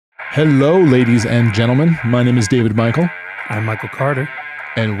Hello, ladies and gentlemen. My name is David Michael, I'm Michael Carter.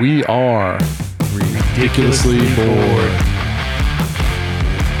 and we are Ridiculously Bored.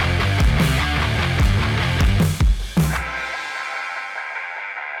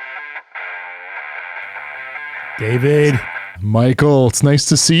 David. Michael, it's nice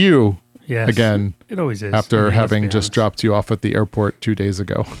to see you Yes. again It always is. after Let's having be just honest. dropped you off at the airport 2 days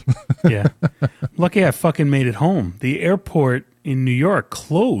ago. Yeah. Lucky I fucking made it home. The airport in New York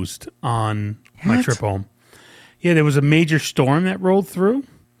closed on my What? trip home. Yeah, there was a major storm that rolled through.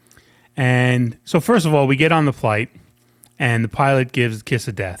 And so, first of all, we get on the flight, and the pilot gives a kiss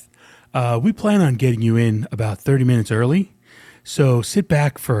of death. We plan on getting you in about 30 minutes early. So sit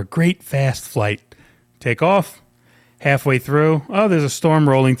back for a great fast flight. Take off. Halfway through, there's a storm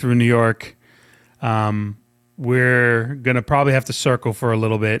rolling through New York. We're going to probably have to circle for a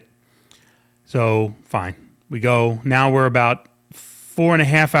little bit. So, fine. We go. Now we're about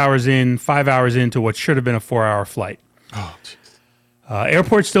 4.5 hours in, 5 hours into what should have been a 4-hour flight. Oh, jeez.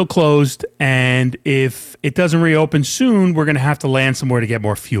 Airport's still closed, and if it doesn't reopen soon, we're going to have to land somewhere to get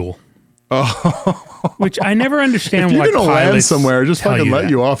more fuel. Oh. Which I never understand If you're why going to land pilots somewhere, just tell fucking let that.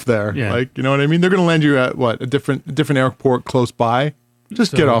 you off there. Yeah. Like, you know what I mean? They're going to land you at what? A different airport close by.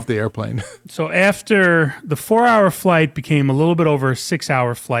 Just get off the airplane. So after the 4-hour flight became a little bit over a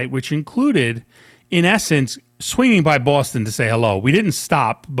 6-hour flight, which included, in essence, swinging by Boston to say hello. We didn't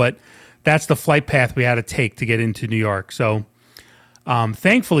stop, but that's the flight path we had to take to get into New York. So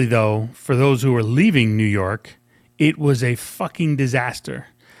thankfully, though, for those who were leaving New York, it was a fucking disaster.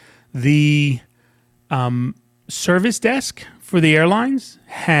 The service desk for the airlines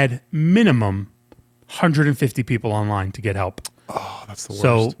had minimum 150 people online to get help. Oh, that's the worst.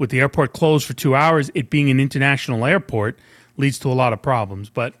 So with the airport closed for 2 hours, it being an international airport leads to a lot of problems.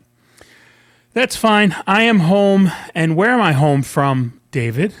 But that's fine. I am home. And where am I home from,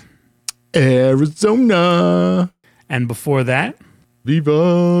 David? Arizona. And before that?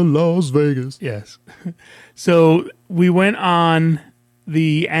 Viva Las Vegas. Yes. So we went on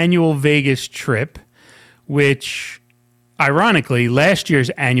the annual Vegas trip, which ironically, last year's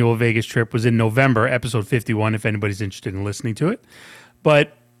annual Vegas trip was in November, episode 51, if anybody's interested in listening to it.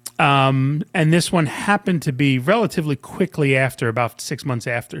 But, and this one happened to be relatively quickly after, about 6 months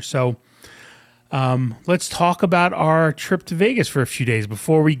after. So let's talk about our trip to Vegas for a few days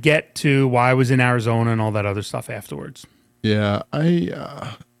before we get to why I was in Arizona and all that other stuff afterwards. Yeah,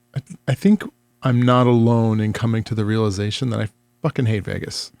 I think I'm not alone in coming to the realization that I fucking hate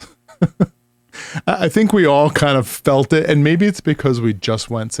Vegas. I think we all kind of felt it, and maybe it's because we just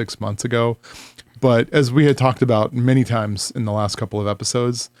went 6 months ago. But as we had talked about many times in the last couple of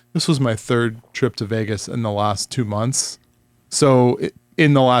episodes, this was my third trip to Vegas in the last 2 months. So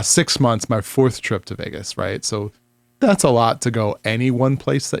in the last 6 months, my fourth trip to Vegas, right? So that's a lot to go any one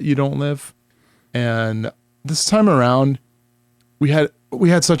place that you don't live. And this time around, we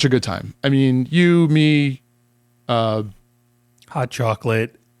had such a good time. I mean, you, me, Hot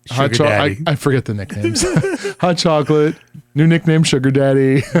chocolate, Sugar Daddy. I forget the nicknames. Hot chocolate, new nickname Sugar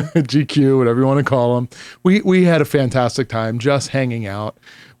Daddy, GQ, whatever you want to call them. We had a fantastic time just hanging out.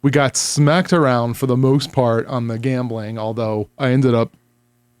 We got smacked around for the most part on the gambling, although I ended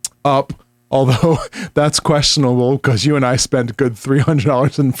up, although that's questionable because you and I spent a good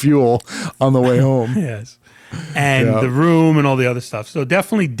 $300 in fuel on the way home. Yes. And Yeah. the room and all the other stuff. So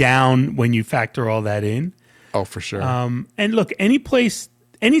definitely down when you factor all that in. Oh, for sure. And look,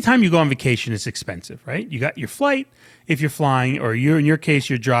 anytime you go on vacation, it's expensive, right? You got your flight if you're flying, or in your case,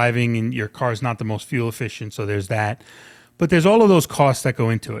 you're driving and your car's not the most fuel efficient. So there's that. But there's all of those costs that go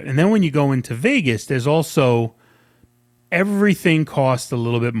into it. And then when you go into Vegas, there's also everything costs a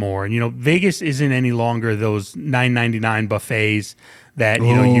little bit more. And, Vegas isn't any longer those $9.99 buffets that,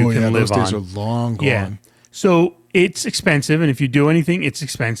 you can live those days on. are long gone. Yeah. So it's expensive, and if you do anything, it's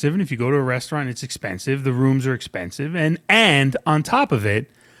expensive, and if you go to a restaurant, it's expensive. The rooms are expensive, and on top of it,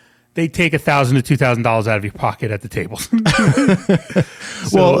 they take $1,000 to $2,000 out of your pocket at the tables.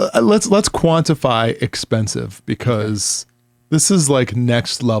 Well, let's quantify expensive, because this is like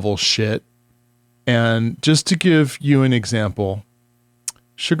next level shit. And just to give you an example,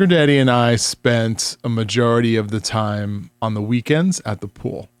 Sugar Daddy and I spent a majority of the time on the weekends at the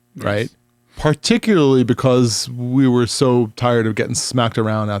pool, right? Particularly because we were so tired of getting smacked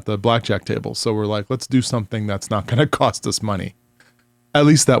around at the blackjack table. So we're like, let's do something that's not going to cost us money. At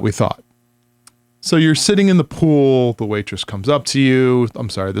least that we thought. So you're sitting in the pool, the waitress comes up to you.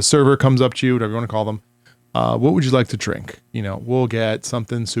 The server comes up to you, whatever you want to call them. What would you like to drink? We'll get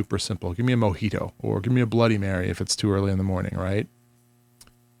something super simple. Give me a mojito, or give me a Bloody Mary if it's too early in the morning, right?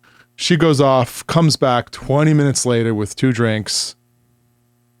 She goes off, comes back 20 minutes later with 2 drinks.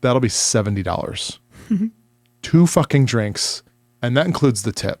 that'll be $70. Two fucking drinks, and that includes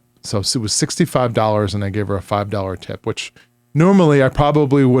the tip. So it was $65, and I gave her a $5 tip, which normally I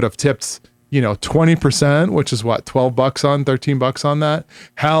probably would have tipped, 20%, which is what, $13 on that.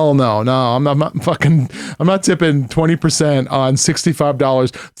 Hell no, I'm not tipping 20% on $65,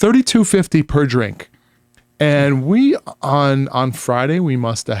 $32.50 per drink. And we on Friday, we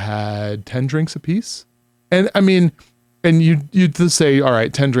must have had 10 drinks apiece. And I mean, and you'd say, all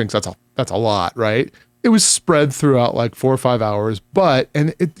right, 10 drinks, that's a lot, right? It was spread throughout like 4 or 5 hours, they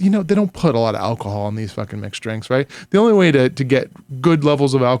don't put a lot of alcohol in these fucking mixed drinks, right? The only way to get good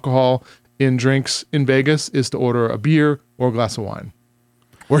levels of alcohol in drinks in Vegas is to order a beer or a glass of wine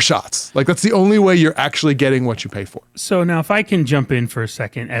or shots. Like, that's the only way you're actually getting what you pay for. So now if I can jump in for a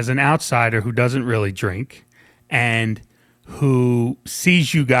second, as an outsider who doesn't really drink and who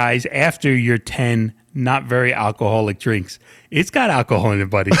sees you guys after your 10 not very alcoholic drinks, it's got alcohol in it,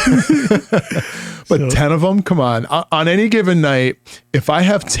 buddy. But 10 of them, come on. On any given night, if I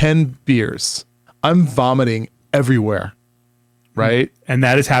have 10 beers, I'm vomiting everywhere, right? And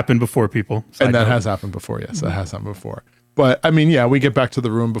that has happened before, people. And that has happened before, yes. That has happened before. But I mean, yeah, we get back to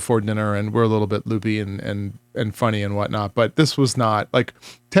the room before dinner and we're a little bit loopy and funny and whatnot. But this was not like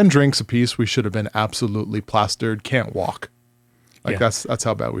 10 drinks apiece. We should have been absolutely plastered, can't walk. Like, yeah. That's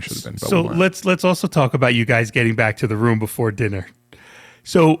how bad we should have been. But so let's also talk about you guys getting back to the room before dinner.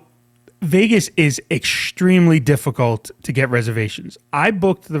 So Vegas is extremely difficult to get reservations. I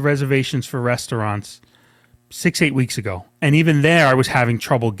booked the reservations for restaurants 6-8 weeks ago. And even there, I was having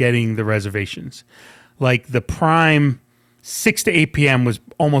trouble getting the reservations. Like the prime 6 to 8 p.m. was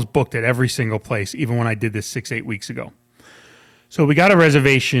almost booked at every single place, even when I did this 6-8 weeks ago. So we got a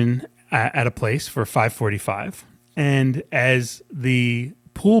reservation at a place for 5:45. And as the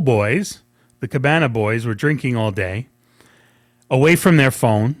pool boys, the cabana boys, were drinking all day, away from their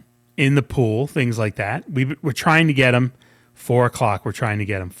phone, in the pool, things like that, we're trying to get them. 4 o'clock, we're trying to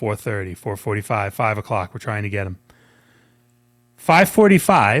get them. 4:30, 4:45, 5 o'clock, we're trying to get them.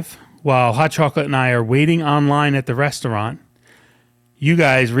 5:45, while Hot Chocolate and I are waiting online at the restaurant, you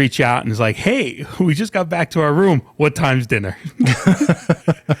guys reach out and is like, hey, we just got back to our room. What time's dinner?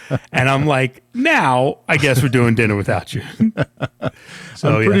 And I'm like, now I guess we're doing dinner without you.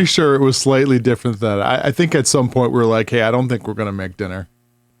 So I'm pretty sure it was slightly different than that. I think at some point we were like, hey, I don't think we're going to make dinner.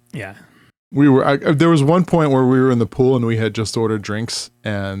 Yeah. There was one point where we were in the pool and we had just ordered drinks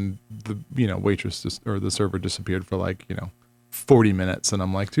and the, waitress or the server disappeared for 40 minutes. And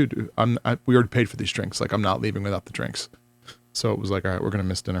I'm like, dude, we already paid for these drinks. Like, I'm not leaving without the drinks. So it was like, all right, we're going to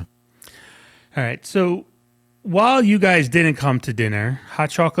miss dinner. All right. So while you guys didn't come to dinner, Hot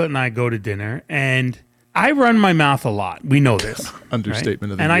Chocolate and I go to dinner, and I run my mouth a lot. We know this.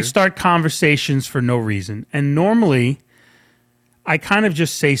 Understatement right? of the And year. I start conversations for no reason. And normally I kind of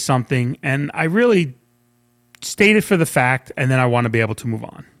just say something, and I really state it for the fact, and then I want to be able to move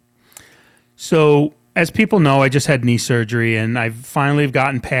on. So as people know, I just had knee surgery, and I've finally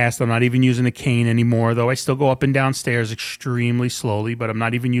gotten past. I'm not even using a cane anymore, though I still go up and down stairs extremely slowly, but I'm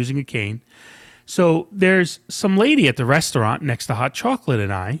not even using a cane. So there's some lady at the restaurant next to Hot Chocolate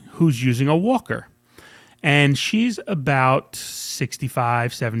and I who's using a walker, and she's about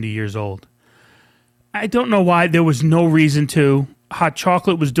 65, 70 years old. I don't know why. There was no reason to. Hot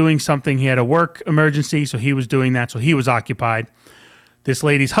Chocolate was doing something. He had a work emergency, so he was doing that, so he was occupied. This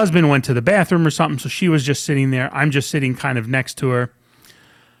lady's husband went to the bathroom or something, so she was just sitting there. I'm just sitting kind of next to her.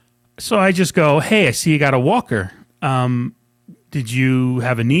 So I just go, hey, I see you got a walker. Did you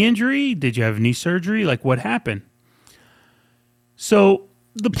have a knee injury? Did you have knee surgery? Like, what happened? So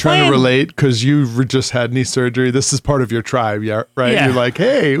the plan... Trying to relate because you just had knee surgery. This is part of your tribe, yeah, right? Yeah. You're like,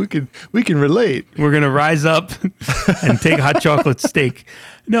 hey, we can relate. We're going to rise up and take Hot Chocolate steak.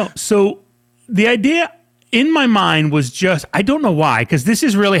 No, so the idea... in my mind was just, I don't know why, because this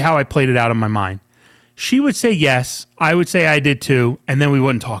is really how I played it out in my mind. She would say yes, I would say I did too, and then we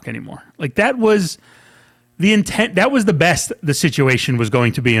wouldn't talk anymore. Like, that was the intent. That was the best the situation was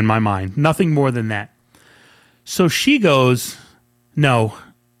going to be in my mind. Nothing more than that. So she goes, no,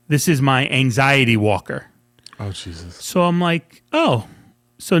 this is my anxiety walker. Oh, Jesus. So I'm like, oh.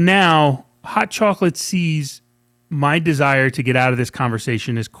 So now Hot Chocolate sees my desire to get out of this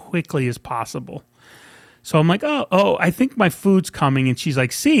conversation as quickly as possible. So I'm like, oh, I think my food's coming. And she's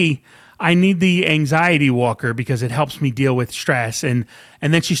like, see, I need the anxiety walker because it helps me deal with stress. And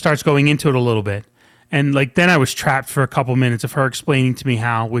then she starts going into it a little bit. And like, then I was trapped for a couple minutes of her explaining to me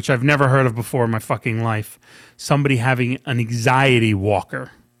how, which I've never heard of before in my fucking life, somebody having an anxiety walker.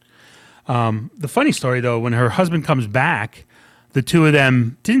 The funny story though, when her husband comes back, the two of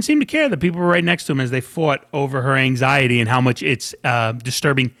them didn't seem to care that people were right next to him as they fought over her anxiety and how much it's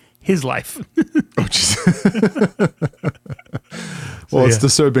disturbing his life. Oh, well, it's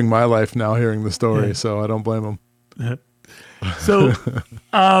disturbing my life now hearing the story, so I don't blame him. So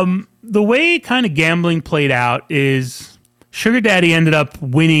the way kind of gambling played out is Sugar Daddy ended up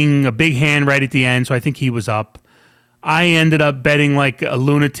winning a big hand right at the end, so I think he was up. I ended up betting like a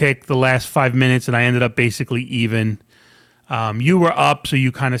lunatic the last 5 minutes, and I ended up basically even. You were up, so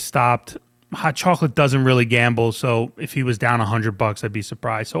you kind of stopped. Hot Chocolate doesn't really gamble, so if he was down $100, I'd be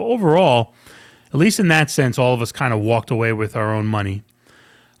surprised. So overall, at least in that sense, all of us kind of walked away with our own money.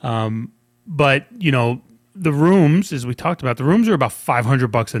 But, you know, the rooms, as we talked about, the rooms are about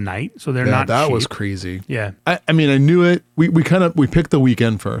 $500 a night, so they're not that cheap. was crazy. Yeah. I mean, I knew it. We picked the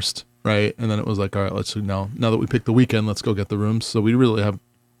weekend first, right? And then it was like, all right, let's now that we picked the weekend, let's go get the rooms. So we really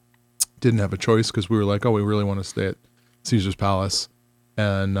didn't have a choice because we were like, oh, we really want to stay at Caesar's Palace.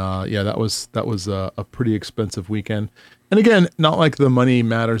 And that was a pretty expensive weekend. And again, not like the money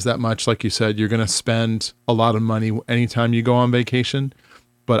matters that much. Like you said, you're going to spend a lot of money anytime you go on vacation.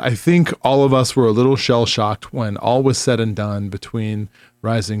 But I think all of us were a little shell-shocked when all was said and done between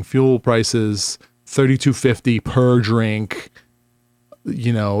rising fuel prices, $32.50 per drink,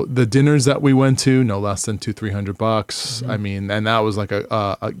 you know, the dinners that we went to, no less than $200-300. Mm-hmm. I mean, and that was like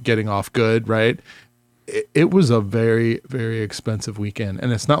a getting off good, right? It was a very, very expensive weekend.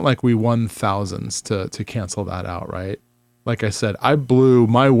 And it's not like we won thousands to cancel that out, right? Like I said, I blew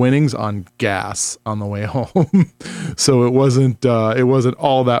my winnings on gas on the way home. So it wasn't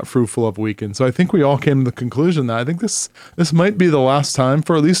all that fruitful of a weekend. So I think we all came to the conclusion that I think this might be the last time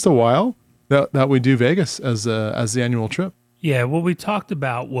for at least a while that we do Vegas as the annual trip. Yeah, what we talked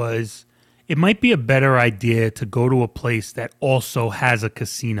about was it might be a better idea to go to a place that also has a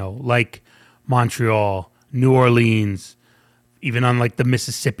casino, like Montreal, New Orleans, even on like the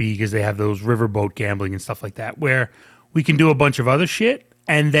Mississippi, because they have those riverboat gambling and stuff like that, where we can do a bunch of other shit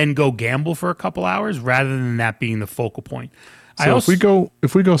and then go gamble for a couple hours rather than that being the focal point. So if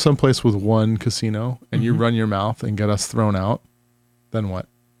we go someplace with one casino and you run your mouth and get us thrown out, then what?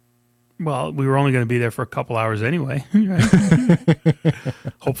 Well, we were only going to be there for a couple hours anyway. Right?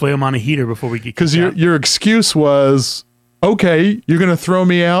 Hopefully I'm on a heater before we get kicked out. Your excuse was, okay, you're going to throw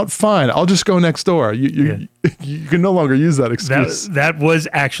me out? Fine, I'll just go next door. You can no longer use that excuse. That was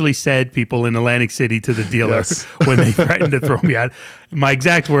actually said, people, in Atlantic City to the dealer when they threatened to throw me out. My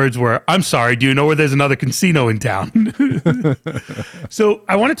exact words were, I'm sorry, do you know where there's another casino in town? So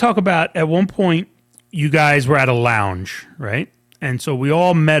I want to talk about, at one point, you guys were at a lounge, right? And so we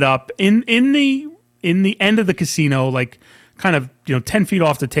all met up in the end of the casino, like kind of 10 feet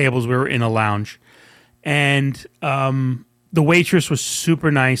off the tables. We were in a lounge, and the waitress was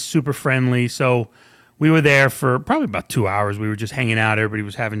super nice, super friendly. So we were there for probably about 2 hours. We were just hanging out. Everybody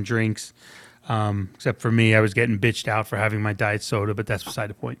was having drinks, except for me. I was getting bitched out for having my diet soda, but that's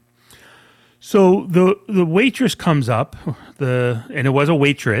beside the point. So the waitress comes up, and it was a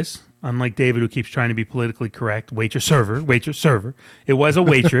waitress. Unlike David, who keeps trying to be politically correct, waitress server. It was a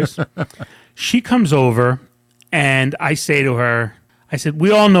waitress. She comes over, and I say to her, I said, we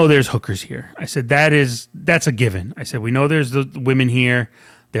all know there's hookers here. I said, that's a given. I said, we know there's the women here.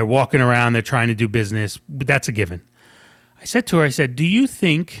 They're walking around. They're trying to do business. But that's a given. I said to her, do you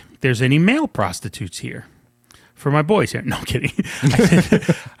think there's any male prostitutes here? For my boys here. No, I'm kidding.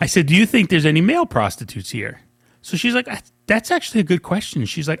 I said, do you think there's any male prostitutes here? So she's like, that's actually a good question.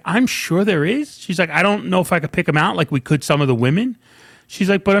 She's like, I'm sure there is. She's like, I don't know if I could pick them out like we could some of the women. She's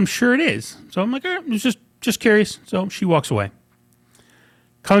like, but I'm sure it is. So I'm like, all right, I was just curious. So she walks away.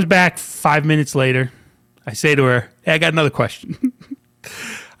 Comes back 5 minutes later. I say to her, hey, I got another question.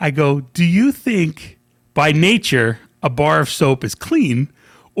 I go, do you think by nature a bar of soap is clean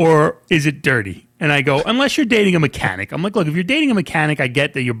or is it dirty? And I go, unless you're dating a mechanic. I'm like, look, if you're dating a mechanic, I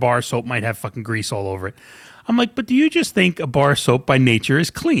get that your bar of soap might have fucking grease all over it. I'm like, but do you just think a bar of soap by nature is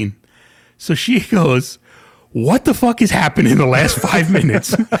clean? So she goes, what the fuck has happened in the last 5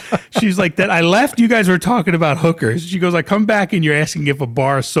 minutes? She's like, that I left, you guys were talking about hookers. She goes, I come back and you're asking if a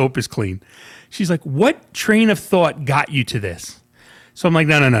bar of soap is clean. She's like, what train of thought got you to this? So I'm like,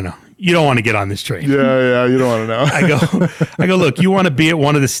 no. You don't want to get on this train. Yeah, you don't want to know. I go, look, you want to be at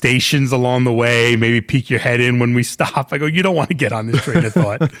one of the stations along the way, maybe peek your head in when we stop. I go, you don't want to get on this train of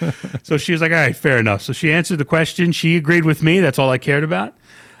thought. So she was like, all right, fair enough. So she answered the question. She agreed with me. That's all I cared about.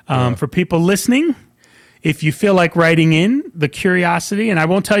 For people listening, if you feel like writing in the curiosity, and I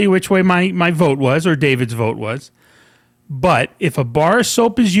won't tell you which way my vote was or David's vote was, but if a bar of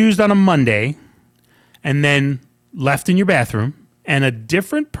soap is used on a Monday and then left in your bathroom, and a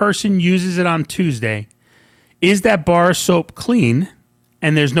different person uses it on Tuesday, is that bar of soap clean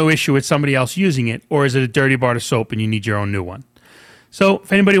and there's no issue with somebody else using it, or is it a dirty bar of soap and you need your own new one? So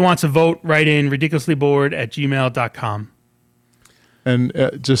if anybody wants a vote, write in ridiculouslybored@gmail.com.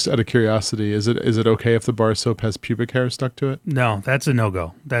 And just out of curiosity, is it okay if the bar of soap has pubic hair stuck to it? No, that's a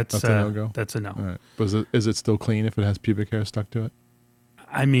no-go. That's a no-go? That's a no. All right. But is it still clean if it has pubic hair stuck to it?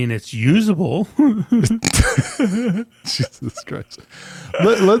 I mean, it's usable. Jesus Christ.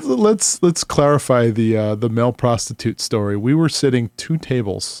 Let's clarify the male prostitute story. We were sitting 2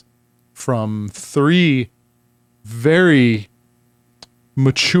 tables from 3 very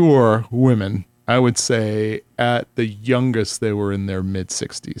mature women. I would say at the youngest, they were in their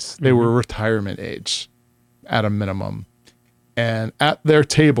mid-60s. They were retirement age at a minimum. And at their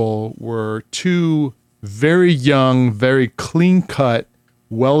table were 2 very young, very clean-cut,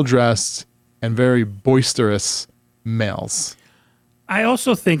 well-dressed, and very boisterous males. I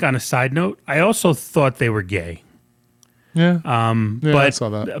also think, on a side note, I also thought they were gay. Yeah. But I saw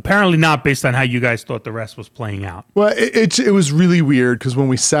that. Apparently not, based on how you guys thought the rest was playing out. Well, it was really weird because when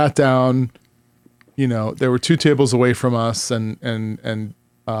we sat down, you know, there were 2 tables away from us, and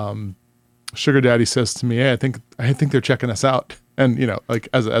Sugar Daddy says to me, "Hey, I think they're checking us out," and you know, like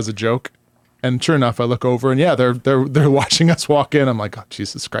as a joke. And sure enough, I look over and yeah, they're watching us walk in. I'm like, oh,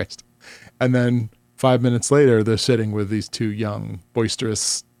 Jesus Christ. And then 5 minutes later, they're sitting with these 2 young,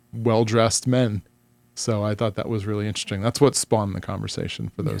 boisterous, well-dressed men. So I thought that was really interesting. That's what spawned the conversation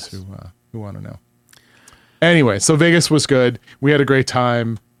for those who want to know. Anyway, so Vegas was good. We had a great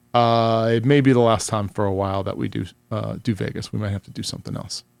time. It may be the last time for a while that we do Vegas. We might have to do something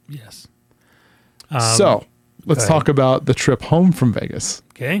else. Yes. So let's talk about the trip home from Vegas.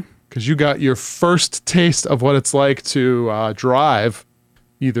 Okay. Because you got your first taste of what it's like to drive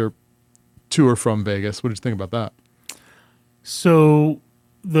either to or from Vegas. What did you think about that? So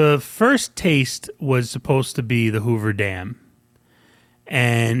the first taste was supposed to be the Hoover Dam.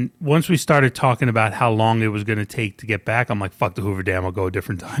 And once we started talking about how long it was going to take to get back, I'm like, fuck the Hoover Dam, I'll go a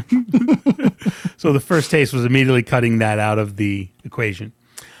different time. So the first taste was immediately cutting that out of the equation.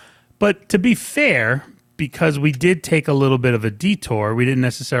 But to be fair, because we did take a little bit of a detour, we didn't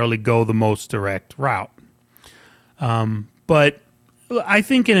necessarily go the most direct route. But I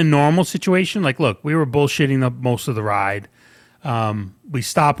think in a normal situation, like, look, we were bullshitting most of the ride. We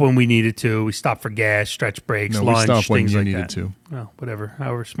stopped when we needed to. We stopped for gas, stretch breaks, lunch, we stopped when things you like needed that. to. Well, whatever.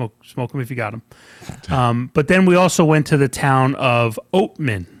 However, smoke them if you got them. But then we also went to the town of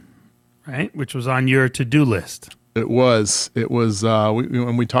Oatman, right, which was on your to-do list. It was.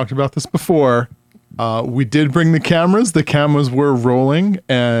 When we talked about this before, we did bring the cameras. The cameras were rolling.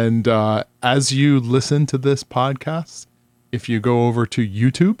 And as you listen to this podcast, if you go over to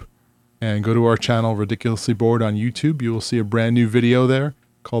YouTube and go to our channel, Ridiculously Bored on YouTube, you will see a brand new video there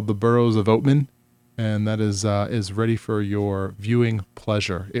called The Burrows of Oatman. And that is ready for your viewing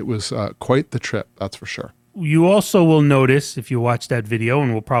pleasure. It was quite the trip, that's for sure. You also will notice, if you watch that video,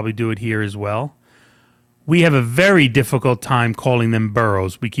 and we'll probably do it here as well, we have a very difficult time calling them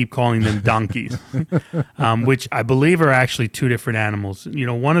burros. We keep calling them donkeys, which I believe are actually 2 different animals. You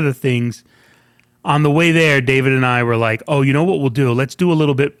know, one of the things on the way there, David and I were like, oh, you know what we'll do? Let's do a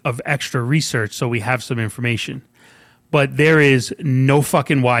little bit of extra research so we have some information. But there is no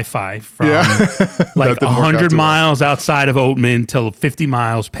fucking Wi-Fi from like 100 miles outside of Oatman till 50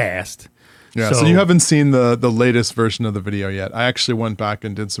 miles past. Yeah, so you haven't seen the latest version of the video yet. I actually went back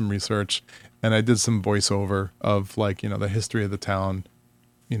and did some research, and I did some voiceover of, like, you know, the history of the town,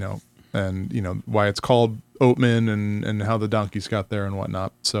 you know, and, you know, why it's called Oatman and how the donkeys got there and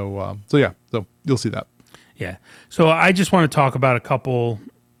whatnot. So you'll see that. Yeah. So I just want to talk about a couple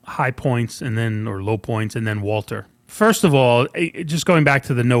high points or low points, and then Walter. First of all, just going back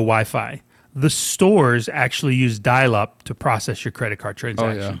to the no Wi-Fi, the stores actually use dial-up to process your credit card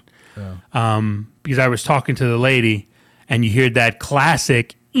transaction. Oh, yeah. Because I was talking to the lady, and you hear that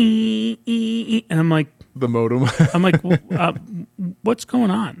classic, and I'm like, the modem. I'm like, what's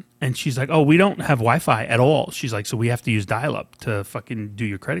going on? And she's like, oh, we don't have Wi-Fi at all. She's like, so we have to use dial-up to fucking do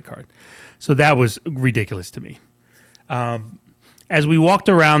your credit card. So that was ridiculous to me. As we walked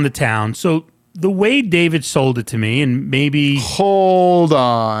around the town, so the way David sold it to me, and maybe... Hold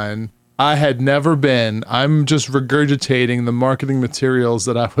on. I had never been. I'm just regurgitating the marketing materials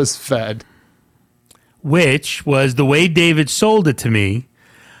that I was fed. Which was the way David sold it to me,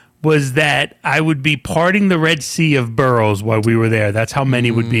 was that I would be parting the Red Sea of burros while we were there. That's how many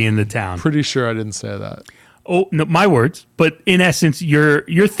would be in the town. Pretty sure I didn't say that. Oh, no, my words. But in essence, your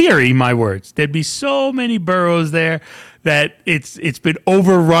theory, my words. There'd be so many burros there that it's been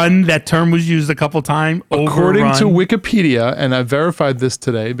overrun. That term was used a couple times. According to Wikipedia, and I verified this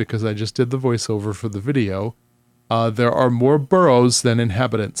today because I just did the voiceover for the video, there are more burros than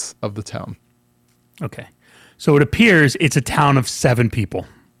inhabitants of the town. Okay. So it appears it's a town of 7 people.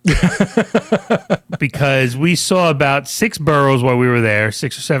 Because we saw about 6 burros while we were there,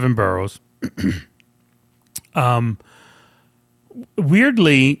 6 or 7 burros.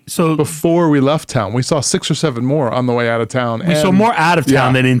 Weirdly, so Before we left town, we saw 6 or 7 more on the way out of town. we saw more out of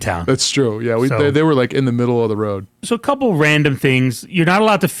town than in town. That's true. Yeah, So- they were like in the middle of the road. So a couple random things. You're not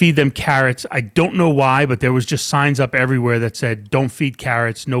allowed to feed them carrots. I don't know why, but there was just signs up everywhere that said, don't feed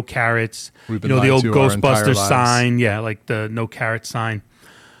carrots, no carrots. We've been The lied old to our entire Ghostbuster lives. sign. Yeah, like the no carrot sign.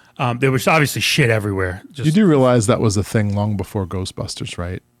 There was obviously shit everywhere. Just, You do realize that was a thing long before Ghostbusters,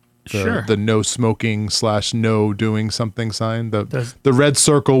 right? Sure. The no smoking / no doing something sign. Does- The red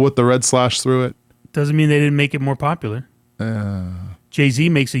circle with the red slash through it. Doesn't mean they didn't make it more popular. Jay-Z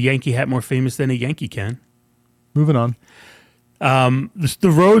makes a Yankee hat more famous than a Yankee can. Moving on.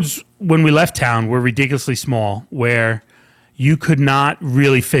 The roads when we left town were ridiculously small, where you could not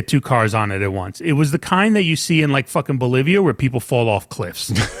really fit 2 cars on it at once. It was the kind that you see in like fucking Bolivia where people fall off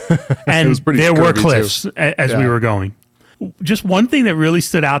cliffs. And was pretty there were curvy, too. cliffs as we Yeah. were going. Just one thing that really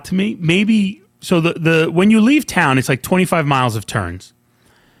stood out to me, maybe so the when you leave town, it's like 25 miles of turns.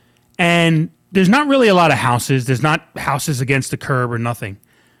 And there's not really a lot of houses. There's not houses against the curb or nothing.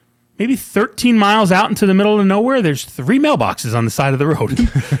 Maybe 13 miles out into the middle of nowhere, there's 3 mailboxes on the side of the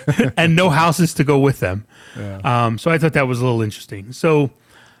road and no houses to go with them. So I thought that was a little interesting. So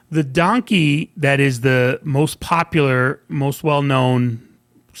the donkey that is the most popular, most well-known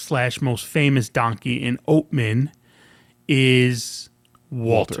 / most famous donkey in Oatman is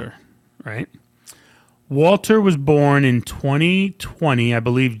Walter, right? Walter was born in 2020, I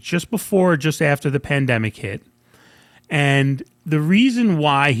believe, just before or just after the pandemic hit. And the reason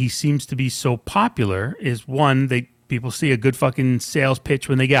why he seems to be so popular is, one, people see a good fucking sales pitch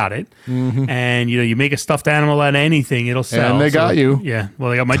when they got it. And, you make a stuffed animal out of anything, it'll sell. And they got you. Yeah.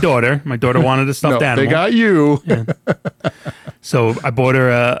 Well, they got my daughter. My daughter wanted a stuffed No, animal. they got you. So I bought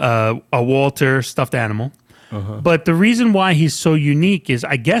her a Walter stuffed animal. But the reason why he's so unique is,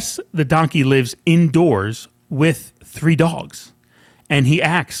 I guess the donkey lives indoors with 3 dogs, and he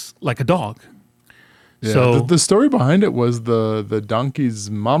acts like a dog. Yeah, So the story behind it was the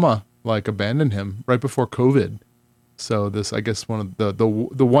donkey's mama abandoned him right before COVID. So this, I guess, one of the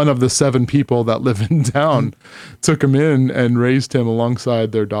one of the 7 people that live in town took him in and raised him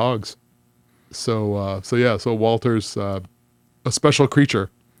alongside their dogs. So Walter's a special creature.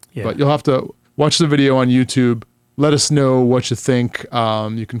 Yeah. But you'll have to watch the video on YouTube. Let us know what you think.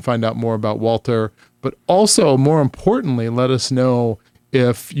 You can find out more about Walter, but also more importantly, let us know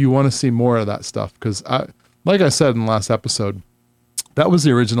if you want to see more of that stuff. Because like I said in the last episode, that was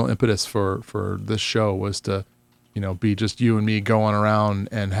the original impetus for this show, was to, be just you and me going around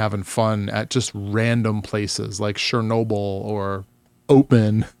and having fun at just random places like Chernobyl or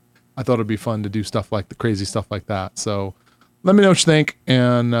Oatman. I thought it'd be fun to do crazy stuff like that. So let me know what you think,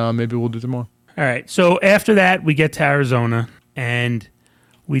 and maybe we'll do some more. All right. So after that, we get to Arizona, and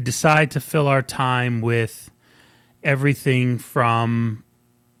we decide to fill our time with everything from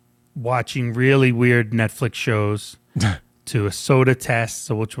watching really weird Netflix shows to a soda test,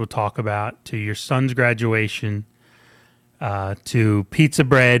 which we'll talk about, to your son's graduation, to pizza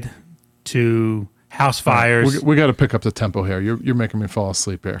bread, to house fires. We got to pick up the tempo here. You're making me fall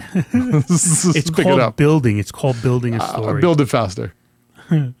asleep here. It's called building. It's called building a story. Build it faster.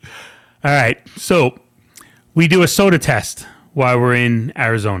 All right. So we do a soda test while we're in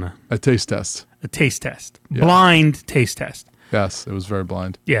Arizona, A taste test. a taste test, blind taste test. Yes, it was very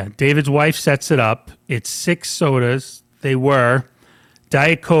blind. Yeah. David's wife sets it up. It's 6 sodas. They were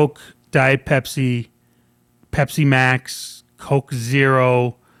Diet Coke, Diet Pepsi, Pepsi Max, Coke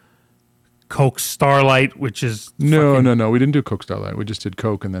Zero, Coke Starlight, which is No. We didn't do Coke Starlight. We just did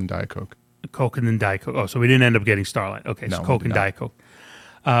Coke and then Diet Coke. Coke and then Diet Coke. Oh, so we didn't end up getting Starlight. Okay, No, so we Coke did and not. Diet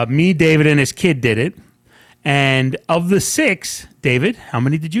Coke. Me, David, and his kid did it. And of the 6, David, how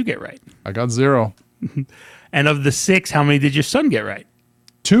many did you get right? I got 0. And of the 6, how many did your son get right?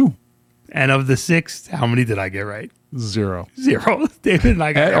 2. And of the 6, how many did I get right? 0. 0. David and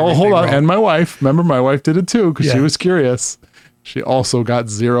I got And, everything hold on. wrong. And my wife. Remember, my wife did it too because she Yeah. was curious. She also got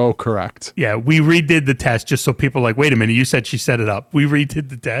 0 correct. Yeah, we redid the test just so people are like, wait a minute, you said she set it up. We redid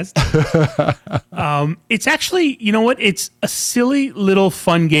the test. It's actually, you know what? It's a silly little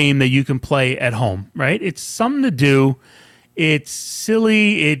fun game that you can play at home, right? It's something to do. It's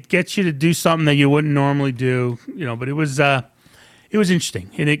silly. It gets you to do something that you wouldn't normally do, but it was interesting.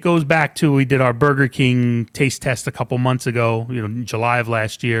 And it goes back to, we did our Burger King taste test a couple months ago, in July of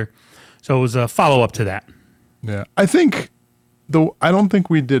last year. So it was a follow-up to that. Yeah. I think, though, I don't think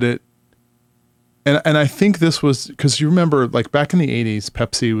we did it And I think this was because you remember, like back in the 80s,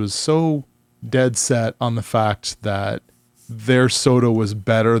 Pepsi was so dead set on the fact that their soda was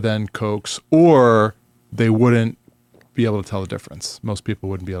better than Coke's, or they wouldn't be able to tell the difference. Most people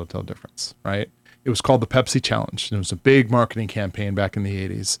wouldn't be able to tell the difference, right? It was called the Pepsi Challenge. And it was a big marketing campaign back in the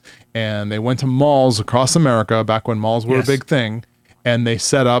 80s. And they went to malls across America, back when malls were Yes. a big thing, and they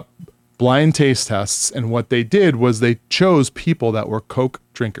set up blind taste tests. And what they did was they chose people that were Coke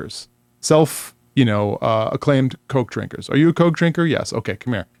drinkers, acclaimed Coke drinkers. Are you a Coke drinker? Yes. Okay,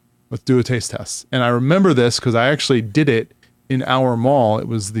 come here. Let's do a taste test. And I remember this because I actually did it in our mall. It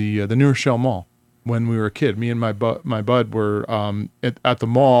was the New Rochelle Mall when we were a kid. Me and my bud were at the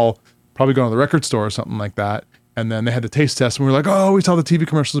mall, probably going to the record store or something like that. And then they had the taste test, and we were like, "Oh, we saw the TV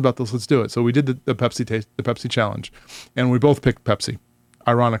commercials about this. Let's do it." So we did the Pepsi challenge, and we both picked Pepsi,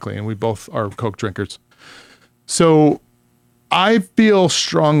 ironically, and we both are Coke drinkers. So I feel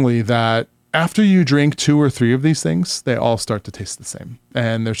strongly that after you drink 2 or 3 of these things, they all start to taste the same,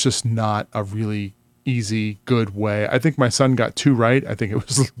 and there's just not a really easy, good way. I think my son got 2 right. I think it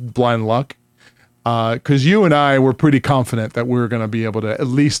was blind luck. Because you and I were pretty confident that we were going to be able to at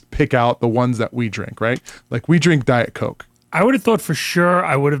least pick out the ones that we drink, right? Like we drink Diet Coke. I would have thought for sure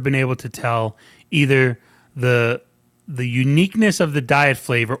I would have been able to tell either the uniqueness of the diet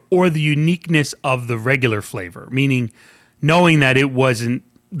flavor or the uniqueness of the regular flavor, meaning knowing that it wasn't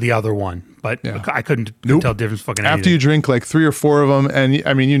the other one. But Yeah. I couldn't Nope. tell difference fucking After anything. you drink like 3 or 4 of them, and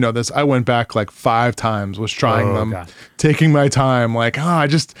I mean, you know this, I went back like 5 times, was trying Oh, them, God. taking my time, like, I'm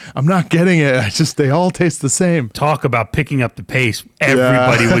not getting it. They all taste the same. Talk about picking up the pace.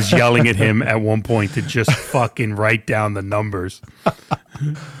 Everybody was yelling at him at one point to just fucking write down the numbers.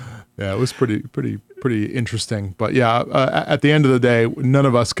 Yeah, it was pretty interesting. But yeah, at the end of the day, none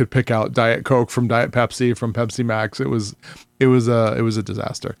of us could pick out Diet Coke from Diet Pepsi, from Pepsi Max. It was a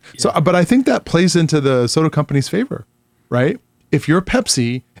disaster. So, but I think that plays into the soda company's favor, right? If you're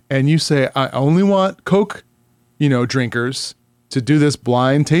Pepsi and you say, I only want Coke, drinkers to do this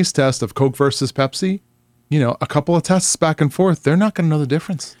blind taste test of Coke versus Pepsi, a couple of tests back and forth, they're not going to know the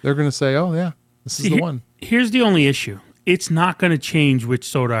difference. They're going to say, oh yeah, this is the one. Here's the only issue. It's not going to change which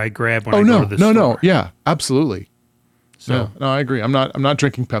soda I grab when I No, go to the store. no. Yeah, absolutely. So, No, I agree. I'm not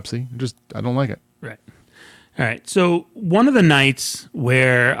drinking Pepsi. I don't like it. right. All right. So one of the nights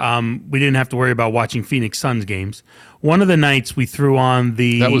where we didn't have to worry about watching Phoenix Suns games, one of the nights we threw on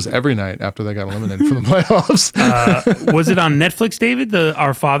the... That was every night after they got eliminated from the playoffs. was it on Netflix, David? The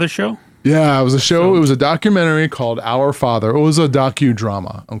Our Father show? Yeah, it was a show. It was a documentary called Our Father. It was a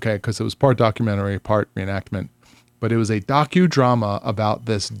docudrama, okay, because it was part documentary, part reenactment. But it was a docudrama about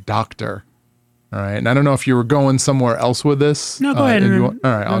this doctor. All right. And I don't know if you were going somewhere else with this. No, go ahead. All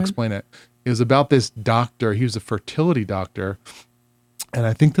right, I'll explain it. It was about this doctor. He was a fertility doctor. And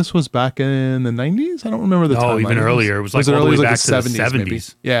I think this was back in the 90s. I don't remember the time. even earlier. It was like all the early? way It was back to the 70s, maybe.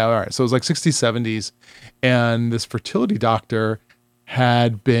 70s. Yeah, all right. So it was like 60s, 70s. And this fertility doctor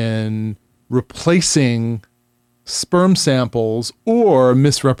had been replacing sperm samples or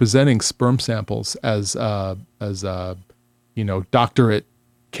misrepresenting sperm samples as doctorate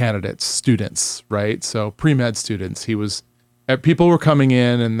candidates, students, right? So pre-med students. People were coming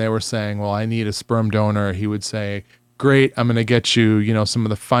in and they were saying, well, I need a sperm donor. He would say, great, I'm going to get you, some of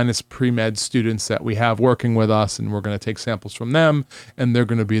the finest pre-med students that we have working with us, and we're going to take samples from them, and they're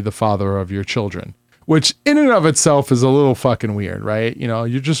going to be the father of your children. Which in and of itself is a little fucking weird, right? You're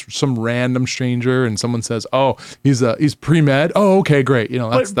just some random stranger and someone says, oh, he's pre-med. Oh, okay, great.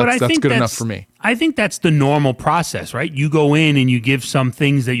 That's good enough for me. I think that's the normal process, right? You go in and you give some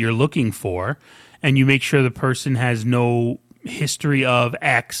things that you're looking for, and you make sure the person has no history of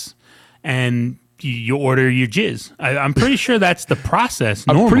X, and you order your jizz. I'm pretty sure that's the process.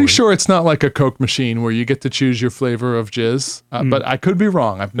 I'm normally. pretty sure it's not like a Coke machine where you get to choose your flavor of jizz, but I could be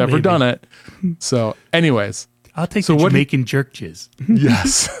wrong. I've never done it. So anyways. I'll take the Jamaican jerk jizz.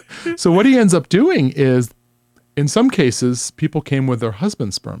 Yes. So what he ends up doing is, in some cases, people came with their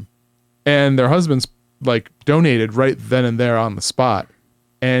husband's sperm, and their husbands donated right then and there on the spot.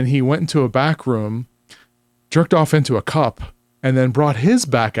 And he went into a back room, jerked off into a cup, and then brought his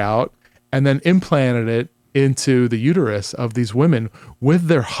back out and then implanted it into the uterus of these women with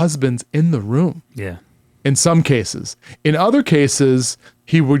their husbands in the room. Yeah. In some cases. In other cases,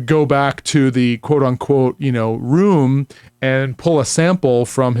 he would go back to the quote unquote, room and pull a sample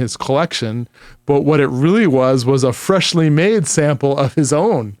from his collection. But what it really was a freshly made sample of his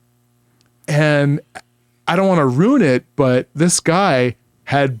own. And I don't want to ruin it, but this guy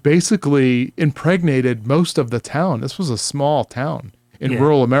had basically impregnated most of the town. This was a small town in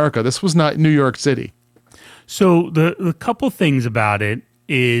rural America. This was not New York City. So the couple things about it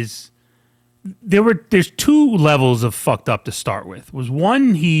is there's two levels of fucked up to start with. Was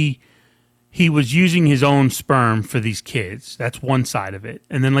one, he was using his own sperm for these kids. That's one side of it.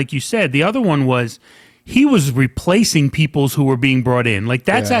 And then, like you said, the other one was he was replacing people's who were being brought in. Like,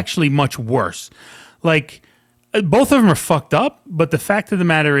 that's actually much worse. Like, both of them are fucked up, but the fact of the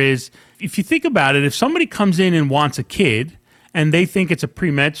matter is, if you think about it, if somebody comes in and wants a kid and they think it's a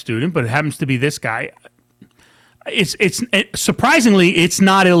pre-med student, but it happens to be this guy, it's surprisingly, it's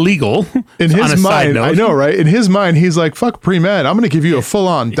not illegal. In his mind, I know, right? In his mind, he's like, fuck pre-med. I'm going to give you a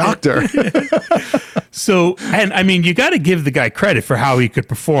full-on doctor. So, and I mean, you got to give the guy credit for how he could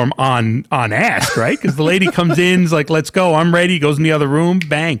perform on ask, right? Because the lady comes in, is like, let's go, I'm ready, goes in the other room,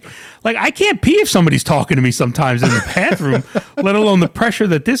 bang. Like, I can't pee if somebody's talking to me sometimes in the bathroom, let alone the pressure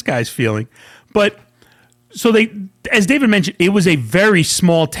that this guy's feeling. But so they, as David mentioned, it was a very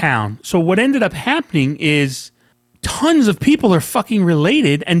small town. So what ended up happening is tons of people are fucking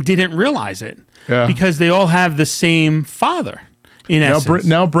related and didn't realize it because they all have the same father. In essence.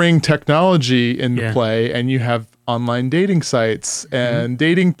 Now bring technology into play, and you have online dating sites and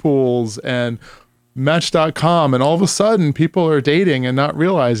dating pools and Match.com, and all of a sudden people are dating and not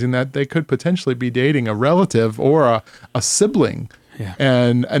realizing that they could potentially be dating a relative or a sibling. Yeah.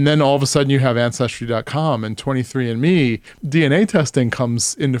 And then all of a sudden you have Ancestry.com and 23andMe. DNA testing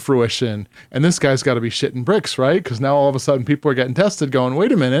comes into fruition, and this guy's got to be shitting bricks, right? Because now all of a sudden people are getting tested going,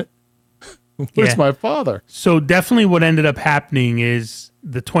 wait a minute, where's my father? So definitely what ended up happening is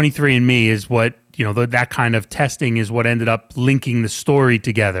the 23andMe is what, you know, that kind of testing is what ended up linking the story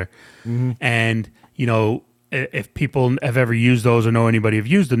together. And, you know, if people have ever used those or know anybody have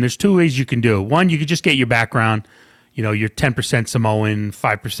used them, there's two ways you can do it. One, you could just get your background. You know, you're 10% Samoan,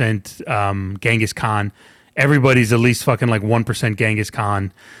 5% Genghis Khan. Everybody's at least fucking like 1% Genghis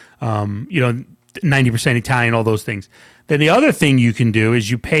Khan. You know, 90% Italian, all those things. Then the other thing you can do is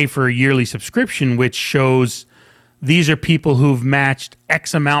you pay for a yearly subscription, which shows these are people who've matched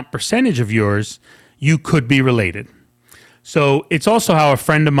X amount percentage of yours. You could be related. So it's also how a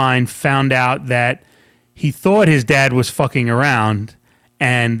friend of mine found out that he thought his dad was fucking around,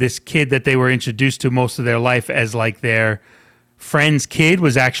 and this kid that they were introduced to most of their life as like their friend's kid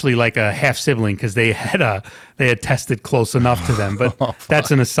was actually like a half sibling because they had tested close enough to them. But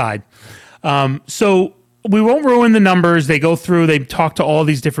that's an aside. So we won't ruin the numbers. They go through, they talk to all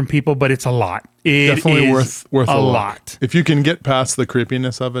these different people, but it's a lot. It definitely is worth a lot. If you can get past the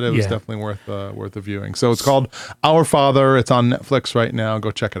creepiness of it, it was definitely worth a viewing. So it's called Our Father. It's on Netflix right now.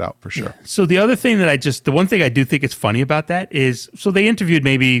 Go check it out for sure. So the other thing the one thing I do think is funny about that is, so they interviewed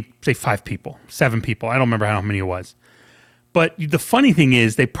maybe say 5 people, 7 people. I don't remember how many it was. But the funny thing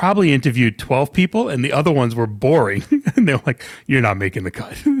is, they probably interviewed 12 people, and the other ones were boring. And they were like, "You're not making the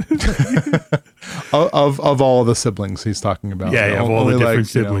cut." of all of the siblings he's talking about. Yeah, of all the different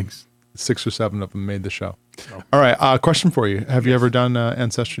siblings. 6 or 7 of them made the show. Oh. All right, question for you. Have you ever done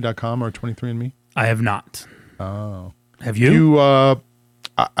Ancestry.com or 23andMe? I have not. Oh. Have you?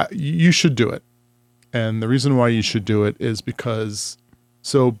 You should do it. And the reason why you should do it is because,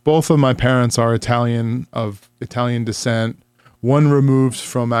 so both of my parents are Italian, of Italian descent. One removed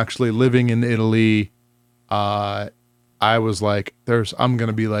from actually living in Italy. I was like, I'm going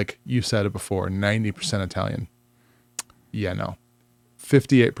to be like, you said it before, 90% Italian. Yeah, no.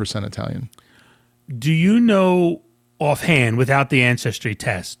 58% Italian. Do you know offhand, without the ancestry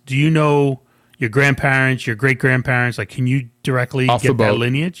test, do you know your grandparents, your great-grandparents? Like, can you directly get that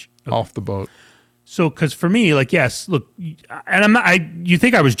lineage? Off the boat. So, because for me, like, yes, look, and I'm not, you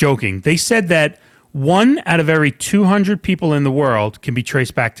think I was joking. They said that 1 out of every 200 people in the world can be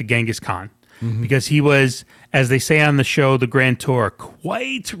traced back to Genghis Khan. Because he was, as they say on the show, the Grand Tour,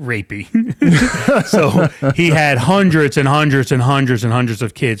 quite rapey. So he had hundreds and hundreds and hundreds and hundreds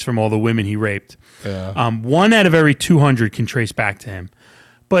of kids from all the women he raped. Yeah. 1 out of every 200 can trace back to him.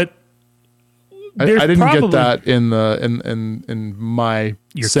 But I didn't get that in my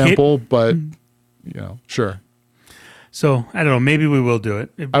sample, but you know, sure. So I don't know. Maybe we will do it.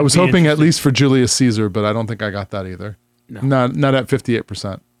 I was hoping at least for Julius Caesar, but I don't think I got that either. No. Not at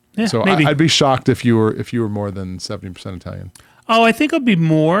 58%. Yeah, so I'd be shocked if you were more than 70% Italian. Oh, I think it'll be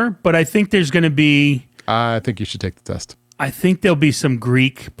more, but I think there's going to be. I think you should take the test. I think there'll be some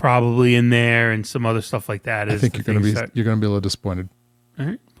Greek probably in there and some other stuff like that. I think you're going to be a little disappointed. All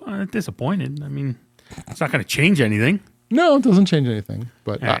right. Well, disappointed. I mean, it's not going to change anything. No, it doesn't change anything.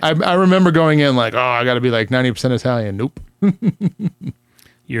 But right. I remember going in like, oh, I got to be like 90% Italian. Nope.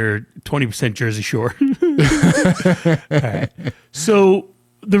 You're 20% Jersey Shore. All right. So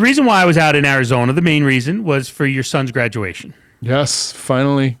the reason why I was out in Arizona, the main reason, was for your son's graduation. Yes,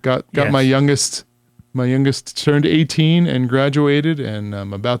 finally got my youngest My youngest turned 18 and graduated, and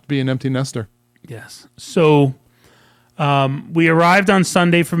I'm about to be an empty nester. Yes. So we arrived on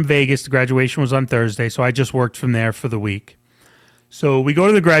Sunday from Vegas. The graduation was on Thursday, so I just worked from there for the week. So we go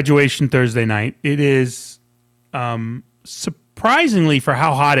to the graduation Thursday night. It is surprisingly, for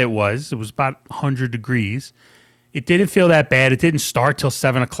how hot it was about 100 degrees. It didn't feel that bad. It didn't start till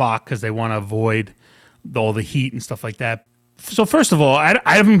 7 o'clock because they want to avoid all the heat and stuff like that. So first of all, I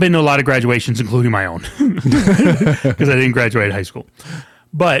haven't been to a lot of graduations, including my own, because I didn't graduate high school.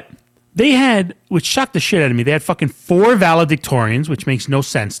 But they had, which shocked the shit out of me, they had fucking 4 valedictorians, which makes no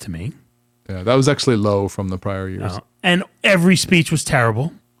sense to me. Yeah, that was actually low from the prior years. And every speech was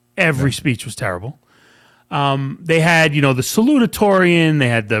terrible. Every speech was terrible. They had, the salutatorian, they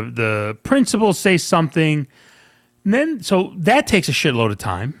had the principal say something. And then, so that takes a shitload of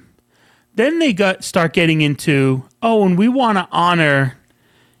time. Then they start getting into, and we want to honor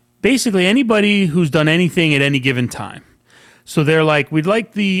basically anybody who's done anything at any given time. So they're like, we'd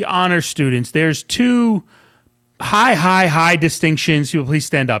like the honor students. There's 2 high distinctions. People, please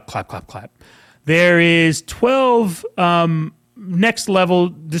stand up. Clap, clap, clap. There is 12 next level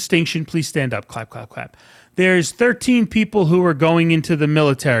distinction. Please stand up. Clap, clap, clap. There's 13 people who are going into the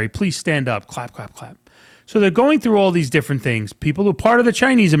military. Please stand up. Clap, clap, clap. So they're going through all these different things. People who are part of the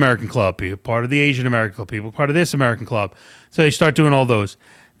Chinese American Club, people part of the Asian American Club, people part of this American Club. So they start doing all those.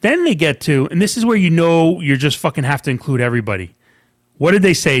 Then they get to, and this is where you're just fucking have to include everybody. What did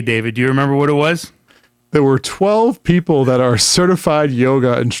they say, David? Do you remember what it was? There were 12 people that are certified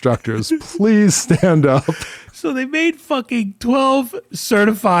yoga instructors. Please stand up. So they made fucking 12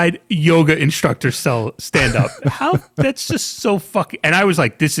 certified yoga instructors stand up. That's just so fucking... And I was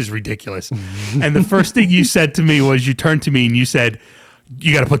like, this is ridiculous. And the first thing you said to me was, you turned to me and you said,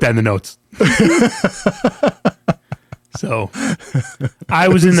 you got to put that in the notes. So I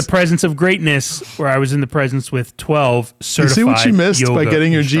was in the presence of greatness, where I was in the presence with 12 certified You see what you missed by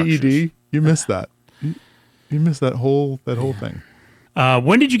getting your instructors. GED? You missed that. You missed that whole thing.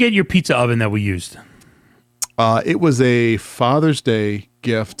 When did you get your pizza oven that we used? It was a Father's Day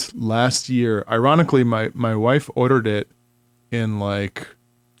gift last year. Ironically, my wife ordered it in I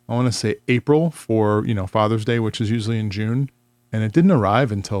want to say April for, Father's Day, which is usually in June. And it didn't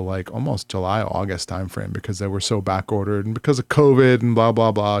arrive until almost July, August timeframe because they were so back ordered and because of COVID and blah,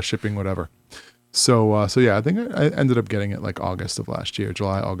 blah, blah, shipping, whatever. So yeah, I think I ended up getting it August of last year,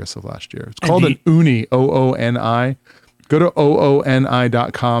 July, August of last year. It's called an Ooni, OONI. Go to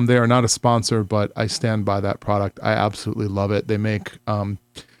ooni.com. They are not a sponsor, but I stand by that product. I absolutely love it. They make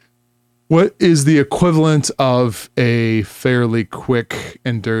what is the equivalent of a fairly quick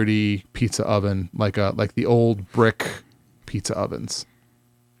and dirty pizza oven, like the old brick pizza ovens.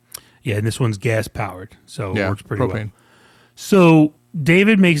 Yeah, and this one's gas powered, so it works pretty propane. well. So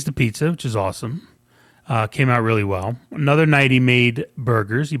David makes the pizza, which is awesome. Came out really well. Another night he made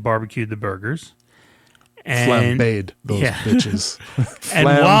burgers. He barbecued the burgers. And flambéed those bitches. And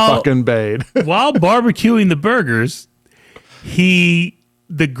fucking bade. While barbecuing the burgers, the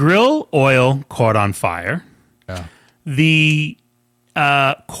grill oil caught on fire. Yeah. The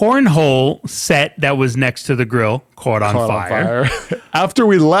cornhole set that was next to the grill caught on fire. After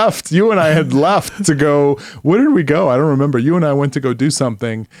we left, you and I had left to go. Where did we go? I don't remember. You and I went to go do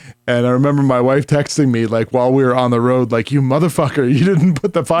something. And I remember my wife texting me while we were on the road, you motherfucker, you didn't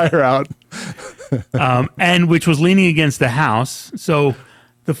put the fire out. And which was leaning against the house. So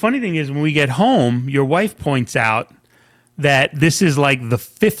the funny thing is, when we get home, your wife points out that this is the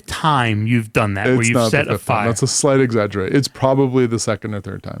 5th time you've done that, where you've set a fire. That's a slight exaggeration. It's probably the 2nd or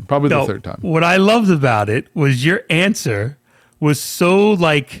 3rd time. Probably the 3rd time. What I loved about it was your answer was so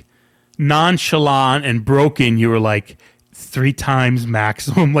nonchalant and broken. You were 3 times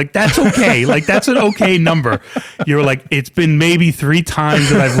maximum. That's okay. That's an okay number. You were it's been maybe 3 times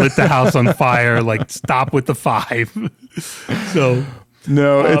that I've lit the house on fire. Stop with the 5. So...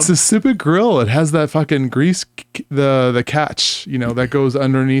 No, it's a Sipit grill. It has that fucking grease, the catch, that goes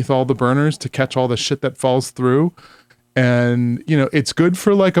underneath all the burners to catch all the shit that falls through. And, it's good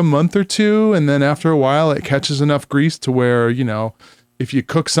for a month or 2. And then after a while, it catches enough grease to where, if you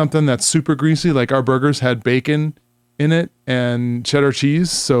cook something that's super greasy, our burgers had bacon in it and cheddar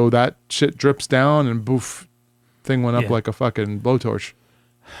cheese. So that shit drips down and boof, thing went up like a fucking blowtorch.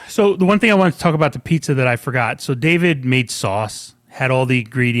 So the one thing I wanted to talk about the pizza that I forgot. So David made sauce. Had all the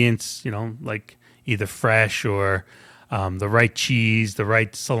ingredients, either fresh or the right cheese, the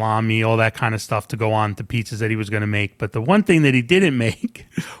right salami, all that kind of stuff to go on the pizzas that he was going to make. But the one thing that he didn't make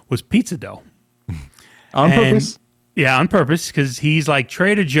was pizza dough. On purpose? Yeah, on purpose, because he's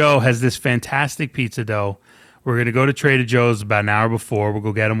Trader Joe has this fantastic pizza dough. We're going to go to Trader Joe's about an hour before. We'll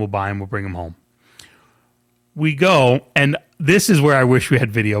go get them, we'll buy them, we'll bring them home. we go, and this is where I wish we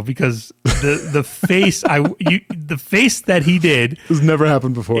had video, because the face the face that he did This never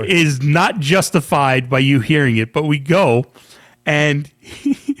happened before. is not justified by you hearing it. But we go, and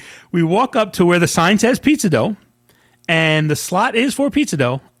we walk up to where the sign says pizza dough, and the slot is for pizza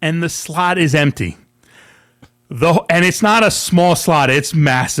dough, and the slot is empty. And it's not a small slot; it's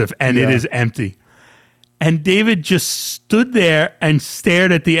massive, and it is empty. And David just stood there and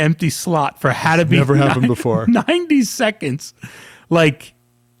stared at the empty slot for had to be Never happened before. 90 seconds, like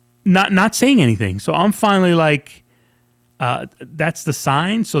not saying anything. So I'm finally like, that's the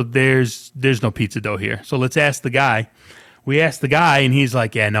sign. So there's no pizza dough here. So let's ask the guy. We asked the guy, and he's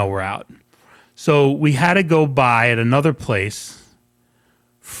like, yeah, no, we're out. So we had to go buy at another place,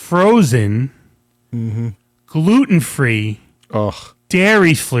 frozen, gluten-free,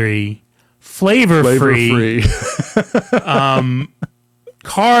 dairy-free, flavor-free,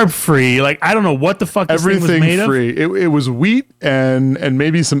 carb-free. Like, I don't know what the fuck this thing was Everything made free. It was wheat and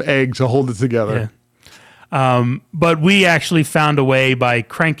maybe some egg to hold it together. Yeah. But we actually found a way by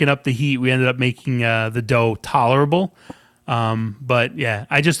cranking up the heat. We ended up making the dough tolerable. But yeah,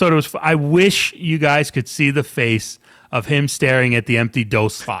 I just thought it was. I wish you guys could see the face of him staring at the empty dough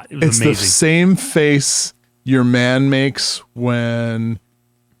slot. It was It's amazing. the same face your man makes when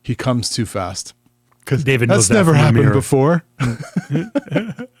he comes too fast. Because David knows that's that never from the happened mirror. before.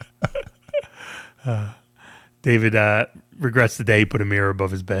 David regrets the day he put a mirror above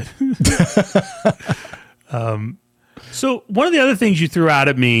his bed. So one of the other things you threw out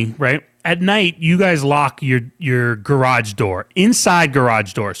at me, right? At night, you guys lock your garage door, inside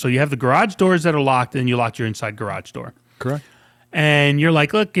garage door. So you have the garage doors that are locked, and you locked your inside garage door. Correct. And you're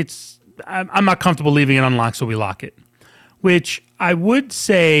like, look, I'm not comfortable leaving it unlocked, so we lock it. Which I would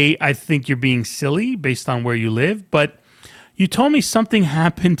say I think you're being silly based on where you live, but you told me something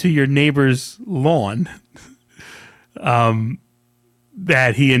happened to your neighbor's lawn.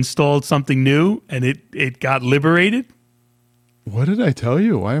 That he installed something new and it got liberated. What did I tell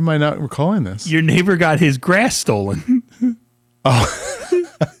you? Why am I not recalling this? Your neighbor got his grass stolen.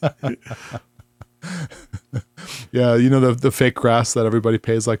 Yeah, you know the fake grass that everybody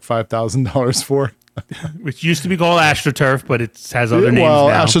pays like $5,000 for? Which used to be called AstroTurf, but it has other names Well,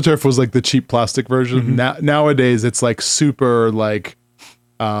 now. AstroTurf was like the cheap plastic version. Nowadays, it's like super like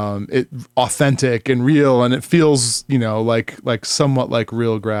it authentic and real, and it feels like somewhat like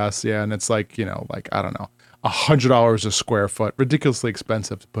real grass. Yeah, and it's like like I don't know, $100 a square foot, ridiculously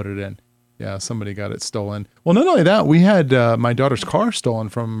expensive to put it in. Yeah, somebody got it stolen. Well, not only that, we had my daughter's car stolen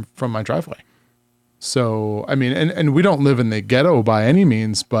from my driveway. So I mean, and we don't live in the ghetto by any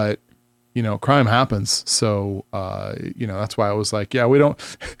means, but crime happens. So, that's why I was like, yeah, we don't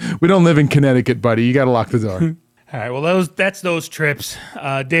live in Connecticut, buddy. You got to lock the door. All right, well, that's those trips.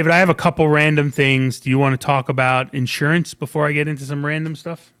 David, I have a couple random things. Do you want to talk about insurance before I get into some random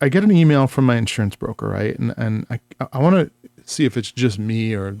stuff? I get an email from my insurance broker, right? And I want to see if it's just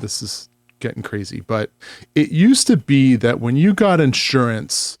me or this is getting crazy. But it used to be that when you got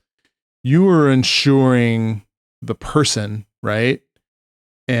insurance, you were insuring the person, right?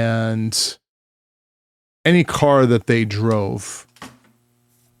 And any car that they drove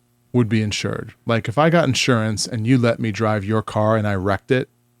would be insured. Like if I got insurance and you let me drive your car and I wrecked it,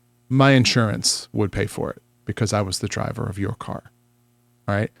 my insurance would pay for it because I was the driver of your car.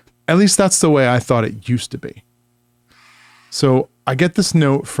 All right. At least that's the way I thought it used to be. So I get this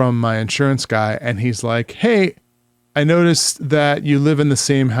note from my insurance guy and he's like, hey, I noticed that you live in the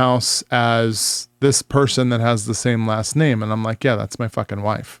same house as this person that has the same last name. And I'm like, yeah, that's my fucking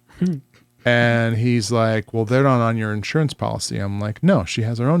wife. And he's like, well, they're not on your insurance policy. I'm like, no, she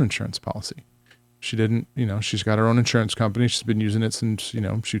has her own insurance policy. She didn't, she's got her own insurance company. She's been using it since,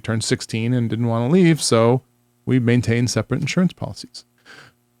 she turned 16 and didn't want to leave. So we maintain separate insurance policies.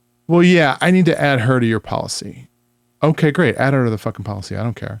 Well, yeah, I need to add her to your policy. Okay, great. Add her to the fucking policy. I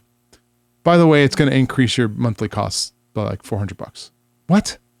don't care. By the way, it's going to increase your monthly costs by like $400.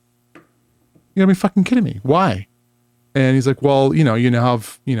 What? You gotta be fucking kidding me. Why? And he's like, well, you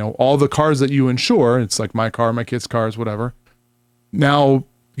have, all the cars that you insure. It's like my car, my kids' cars, whatever. Now,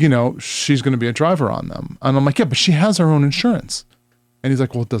 she's going to be a driver on them. And I'm like, yeah, but she has her own insurance. And he's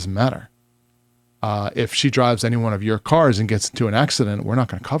like, well, it doesn't matter. If she drives any one of your cars and gets into an accident, we're not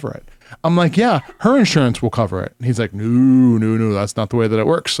going to cover it. I'm like, yeah, her insurance will cover it. And he's like, no, that's not the way that it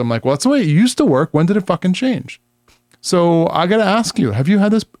works. I'm like, well, that's the way it used to work. When did it fucking change? So I got to ask you, have you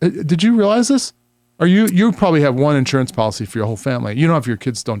had this? Did you realize this? Or you probably have one insurance policy for your whole family. You don't have your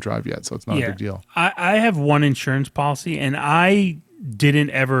kids don't drive yet, so it's not a big deal. I have one insurance policy, and I didn't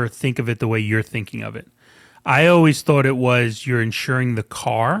ever think of it the way you're thinking of it. I always thought it was you're insuring the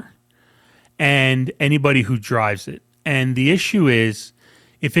car, and anybody who drives it. And the issue is,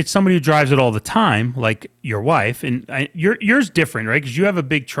 if it's somebody who drives it all the time, like your wife, and yours different, right? Because you have a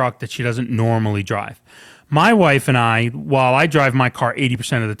big truck that she doesn't normally drive. My wife and I, while I drive my car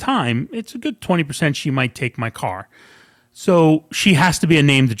 80% of the time, it's a good 20% she might take my car. So she has to be a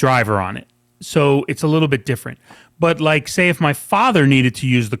named driver on it. So it's a little bit different. But like, say if my father needed to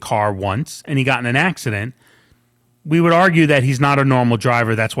use the car once and he got in an accident, we would argue that he's not a normal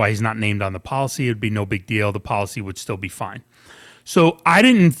driver. That's why he's not named on the policy. It would be no big deal. The policy would still be fine. So I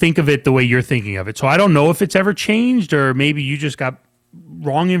didn't think of it the way you're thinking of it. So I don't know if it's ever changed, or maybe you just got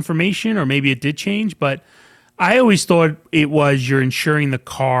wrong information, or maybe it did change. But I always thought it was you're insuring the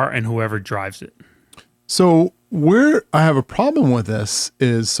car and whoever drives it. So where I have a problem with this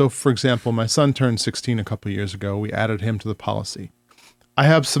is, so for example, my son turned 16 a couple of years ago. We added him to the policy. I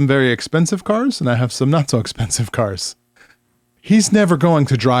have some very expensive cars and I have some not so expensive cars. He's never going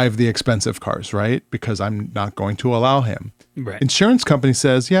to drive the expensive cars, right? Because I'm not going to allow him. Right. Insurance company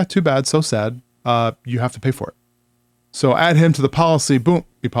says, yeah, too bad, so sad. You have to pay for it. So add him to the policy, boom,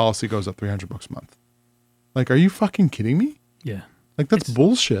 the policy goes up $300 a month. Like, are you fucking kidding me? Yeah. Like, that's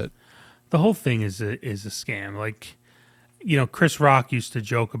bullshit. The whole thing is a scam. Like, you know, Chris Rock used to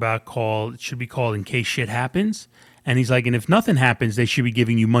joke about it should be called In Case Shit Happens. And he's like, and if nothing happens, they should be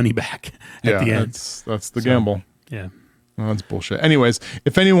giving you money back at the end. That's the gamble. Yeah. Well, that's bullshit. Anyways,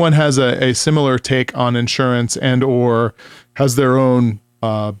 if anyone has a similar take on insurance and or has their own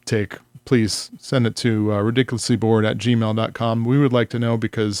take, please send it to ridiculouslybored@gmail.com. We would like to know,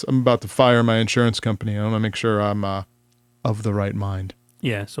 because I'm about to fire my insurance company. I want to make sure I'm of the right mind.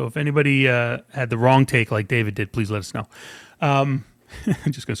 Yeah. So if anybody had the wrong take like David did, please let us know. I'm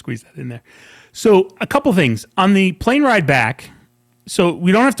just going to squeeze that in there. So a couple things. On the plane ride back, so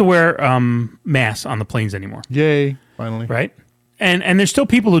we don't have to wear masks on the planes anymore. Yay, finally. Right? And there's still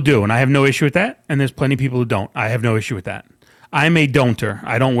people who do, and I have no issue with that. And there's plenty of people who don't. I have no issue with that. I'm a don'ter.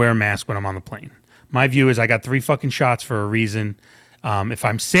 I don't wear a mask when I'm on the plane. My view is I got 3 fucking shots for a reason. If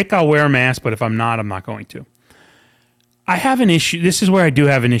I'm sick, I'll wear a mask, but if I'm not going to. I have an issue. This is where I do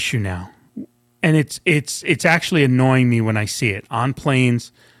have an issue now. And it's actually annoying me when I see it on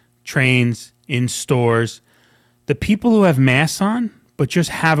planes, trains, in stores. The people who have masks on, but just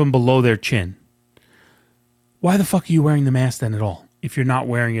have them below their chin. Why the fuck are you wearing the mask then at all if you're not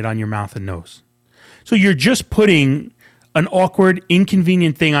wearing it on your mouth and nose? So you're just putting an awkward,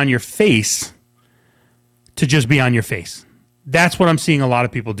 inconvenient thing on your face to just be on your face. That's what I'm seeing a lot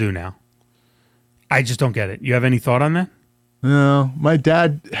of people do now. I just don't get it. You have any thought on that? No, my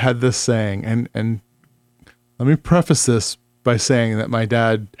dad had this saying, and let me preface this by saying that my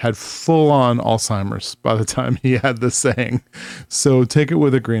dad had full-on Alzheimer's by the time he had this saying. So take it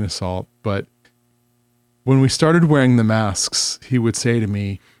with a grain of salt. But when we started wearing the masks, he would say to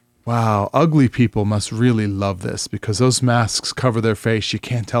me, wow, ugly people must really love this because those masks cover their face. You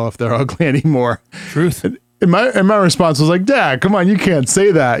can't tell if they're ugly anymore. Truth. And my response was like, Dad, come on, you can't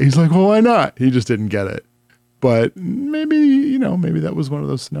say that. He's like, well, why not? He just didn't get it. But maybe that was one of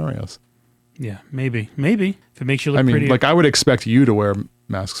those scenarios. Yeah, maybe. If it makes you look pretty. Like I would expect you to wear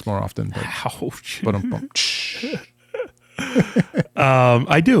masks more often. But, ouch.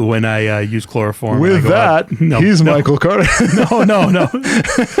 I do when I use chloroform. With that, he's Michael Carter. No. No,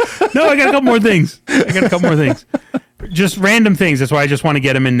 I got a couple more things. Just random things. That's why I just want to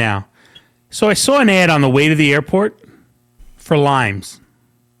get them in now. So I saw an ad on the way to the airport for limes.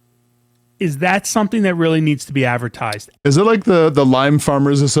 Is that something that really needs to be advertised? Is it like the Lime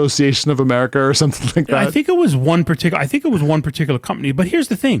Farmers Association of America or something like that? I think it was one particular company. But here's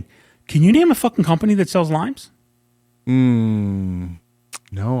the thing. Can you name a fucking company that sells limes? No,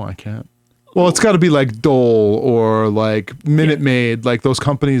 I can't. Well, it's got to be like Dole or like Minute Maid, like those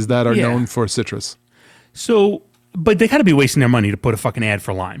companies that are known for citrus. So, but they got to be wasting their money to put a fucking ad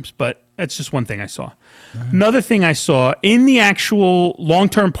for limes. But that's just one thing I saw. Another thing I saw in the actual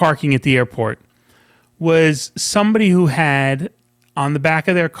long-term parking at the airport was somebody who had on the back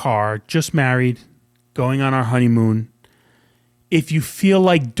of their car, just married, going on our honeymoon. If you feel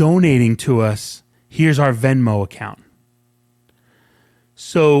like donating to us, here's our Venmo account.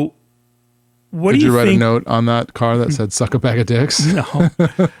 So, what do you think? Did you write a note on that car that said "suck a bag of dicks"? No.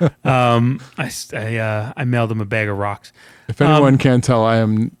 I mailed him a bag of rocks. If anyone can't tell, I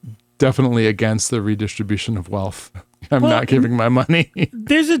am definitely against the redistribution of wealth. I'm not giving my money.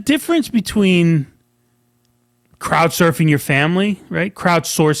 There's a difference between crowdsurfing your family, right?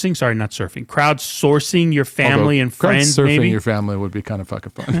 Crowdsourcing your family and friends. Crowdsurfing your family would be kind of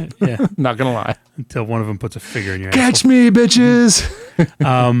fucking fun. Yeah. Not going to lie. Until one of them puts a finger in your Catch me, bitches.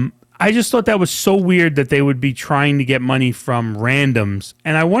 I just thought that was so weird that they would be trying to get money from randoms,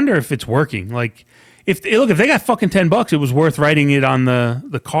 and I wonder if it's working. Like, if they got fucking $10, it was worth writing it on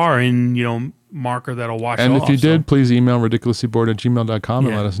the car in marker that'll wash And off. if you did, please email ridiculouslybored@gmail.com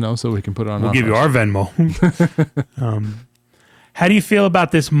and Yeah. let us know so we can put it on. We'll give you our Venmo. How do you feel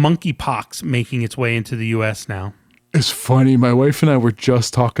about this monkeypox making its way into the U.S. now? It's funny. My wife and I were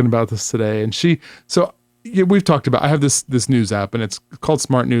just talking about this today, and we've talked about. I have this news app, and it's called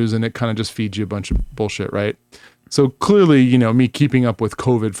Smart News, and it kind of just feeds you a bunch of bullshit, right? So clearly, me keeping up with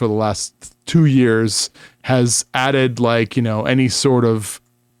COVID for the last 2 years has added any sort of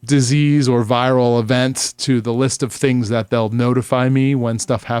disease or viral event to the list of things that they'll notify me when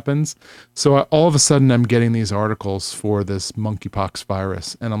stuff happens. So all of a sudden I'm getting these articles for this monkeypox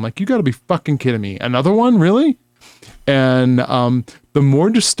virus, and I'm like, you got to be fucking kidding me. Another one? Really? And the more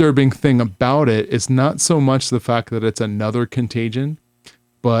disturbing thing about it is not so much the fact that it's another contagion,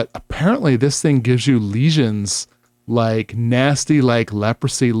 but apparently this thing gives you lesions like nasty, like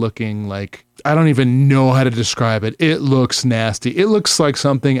leprosy looking, like I don't even know how to describe it. It looks nasty. It looks like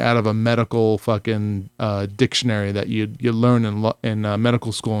something out of a medical fucking dictionary that you learn in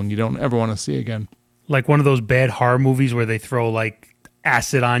medical school and you don't ever want to see again. Like one of those bad horror movies where they throw like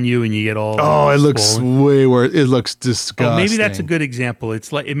acid on you and you get all. Oh, it looks way worse. It looks disgusting. Oh, maybe that's a good example.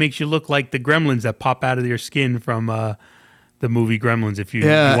 It's like it makes you look like the gremlins that pop out of your skin from the movie Gremlins. If you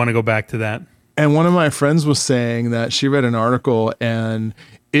want to go back to that. And one of my friends was saying that she read an article and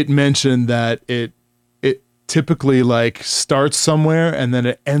it mentioned that it typically like starts somewhere and then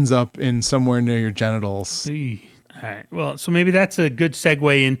it ends up in somewhere near your genitals. All right. Well, so maybe that's a good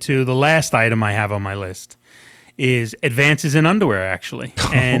segue into the last item I have on my list is advances in underwear, actually.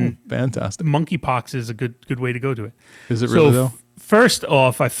 And fantastic. Monkeypox is a good way to go to it. Is it really though? First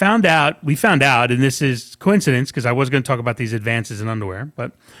off, we found out, and this is coincidence because I was going to talk about these advances in underwear,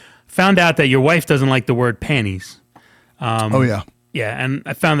 but found out that your wife doesn't like the word panties. Oh, yeah. Yeah, and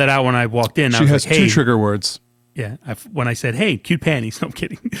I found that out when I walked in. She has two trigger words. Yeah, when I said, hey, cute panties. No, I'm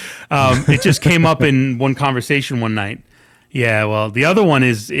kidding. It just came up in one conversation one night. Yeah, well, the other one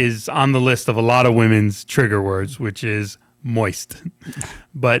is on the list of a lot of women's trigger words, which is moist.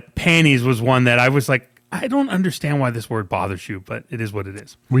 But panties was one that I was like, I don't understand why this word bothers you, but it is what it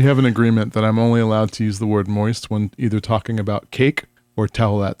is. We have an agreement that I'm only allowed to use the word moist when either talking about cake or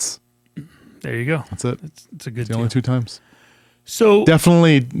towelettes. There you go. That's it. It's a good It's the only 2 times. So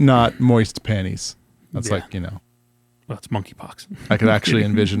definitely not moist panties. That's Yeah. Well, it's monkeypox. I could actually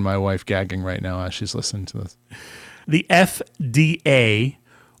envision my wife gagging right now as she's listening to this. The FDA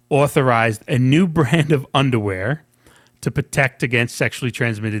authorized a new brand of underwear to protect against sexually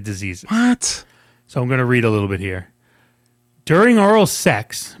transmitted diseases. What? So I'm going to read a little bit here. During oral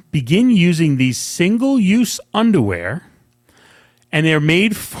sex, begin using these single-use underwear, and they're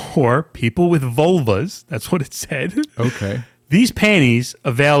made for people with vulvas. That's what it said. Okay. These panties,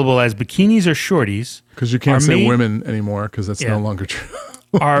 available as bikinis or shorties, Because you can't say women anymore because that's no longer true.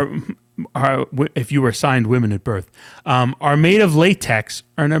 are if you were assigned women at birth, are made of latex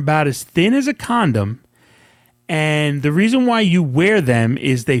and are about as thin as a condom. And the reason why you wear them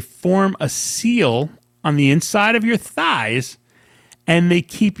is they form a seal on the inside of your thighs and they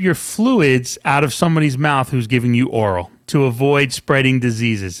keep your fluids out of somebody's mouth who's giving you oral to avoid spreading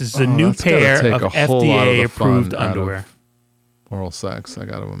diseases. This is a new pair of FDA-approved underwear. Oral sex, I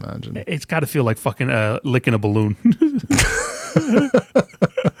got to imagine. It's got to feel like fucking licking a balloon.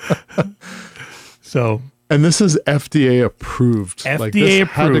 So, and this is FDA approved. FDA this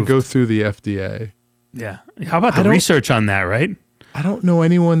approved. had to go through the FDA. Yeah. How about the research on that, right? I don't know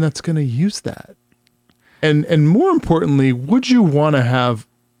anyone that's going to use that. And more importantly, would you want to have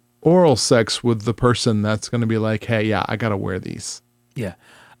oral sex with the person that's going to be like, hey, yeah, I got to wear these? Yeah.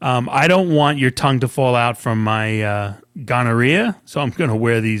 I don't want your tongue to fall out from my gonorrhea, so I'm going to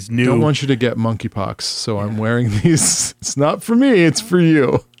wear these new. Don't want you to get monkeypox, so I'm wearing these. It's not for me, it's for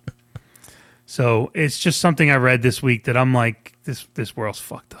you. So it's just something I read this week that I'm like, this world's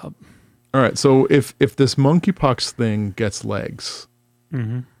fucked up. All right, so if this monkeypox thing gets legs,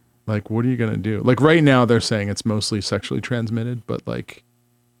 like what are you going to do? Like right now they're saying it's mostly sexually transmitted, but like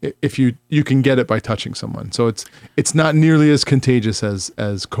if you can get it by touching someone. So it's not nearly as contagious as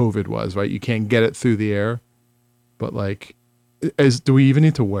COVID was, right? You can't get it through the air. But like do we even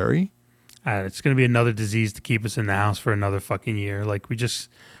need to worry? It's going to be another disease to keep us in the house for another fucking year. Like we just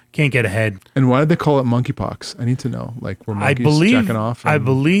can't get ahead. And why did they call it monkeypox? I need to know. Like were monkeys jacking off? I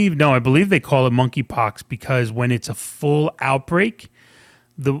believe they call it monkeypox because when it's a full outbreak,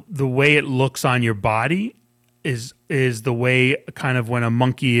 the way it looks on your body is the way kind of when a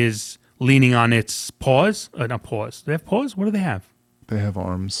monkey is leaning on its paws. Not paws. Do they have paws? What do they have? They have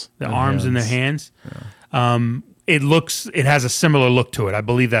arms. The and arms in their hands. It has a similar look to it. I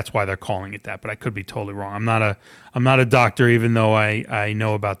believe that's why they're calling it that, but I could be totally wrong. I'm not a doctor, even though I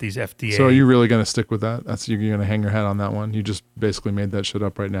know about these FDA. So are you really going to stick with that? You're going to hang your hat on that one? You just basically made that shit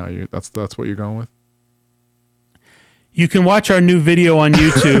up right now. That's what you're going with? You can watch our new video on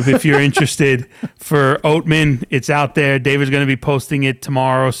YouTube if you're interested for Oatman. It's out there. David's going to be posting it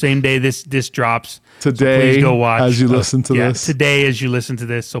tomorrow, same day this drops. Today, so please go watch. As you listen to this. Today as you listen to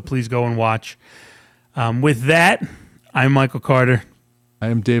this. So please go and watch. With that, I'm Michael Carter. I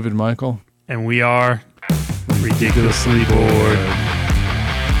am David Michael. And we are Ridiculously Bored.